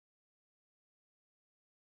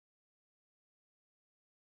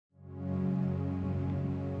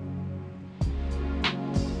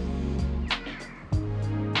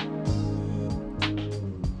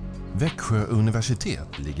Växjö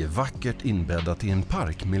universitet ligger vackert inbäddat i en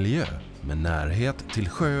parkmiljö med närhet till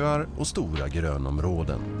sjöar och stora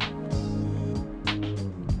grönområden.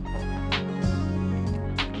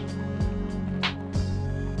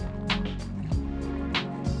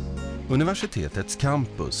 Universitetets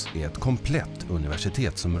campus är ett komplett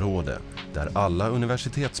universitetsområde där alla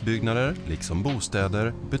universitetsbyggnader, liksom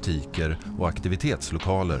bostäder, butiker och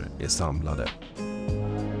aktivitetslokaler är samlade.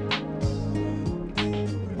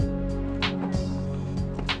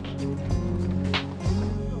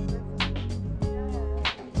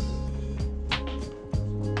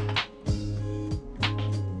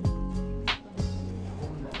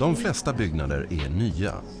 De flesta byggnader är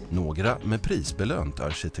nya, några med prisbelönt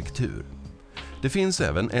arkitektur. Det finns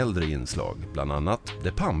även äldre inslag, bland annat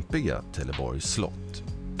det pampiga Teleborgs slott.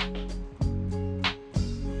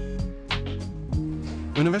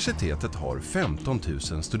 Universitetet har 15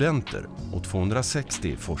 000 studenter och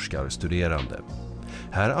 260 forskarstuderande.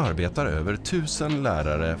 Här arbetar över 1000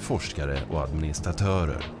 lärare, forskare och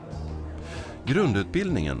administratörer.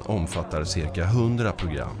 Grundutbildningen omfattar cirka 100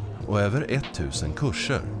 program och över 1000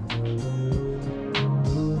 kurser.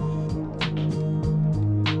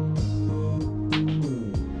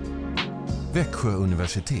 Växjö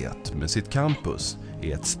universitet med sitt campus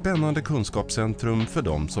är ett spännande kunskapscentrum för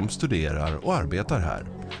de som studerar och arbetar här,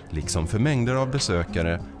 liksom för mängder av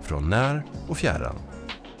besökare från när och fjärran.